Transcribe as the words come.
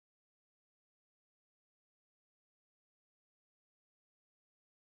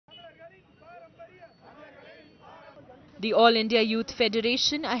The All India Youth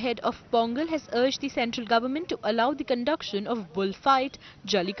Federation, ahead of Pongal, has urged the central government to allow the conduction of bullfight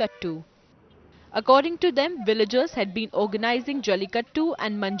Jallikattu. According to them, villagers had been organising Jallikattu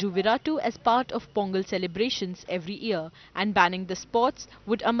and Manju Virattu as part of Pongal celebrations every year, and banning the sports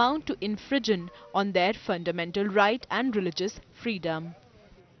would amount to infringing on their fundamental right and religious freedom.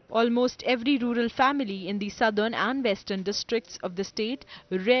 Almost every rural family in the southern and western districts of the state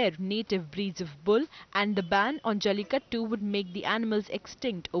rear native breeds of bull, and the ban on Jallikattu would make the animals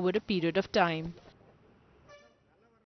extinct over a period of time.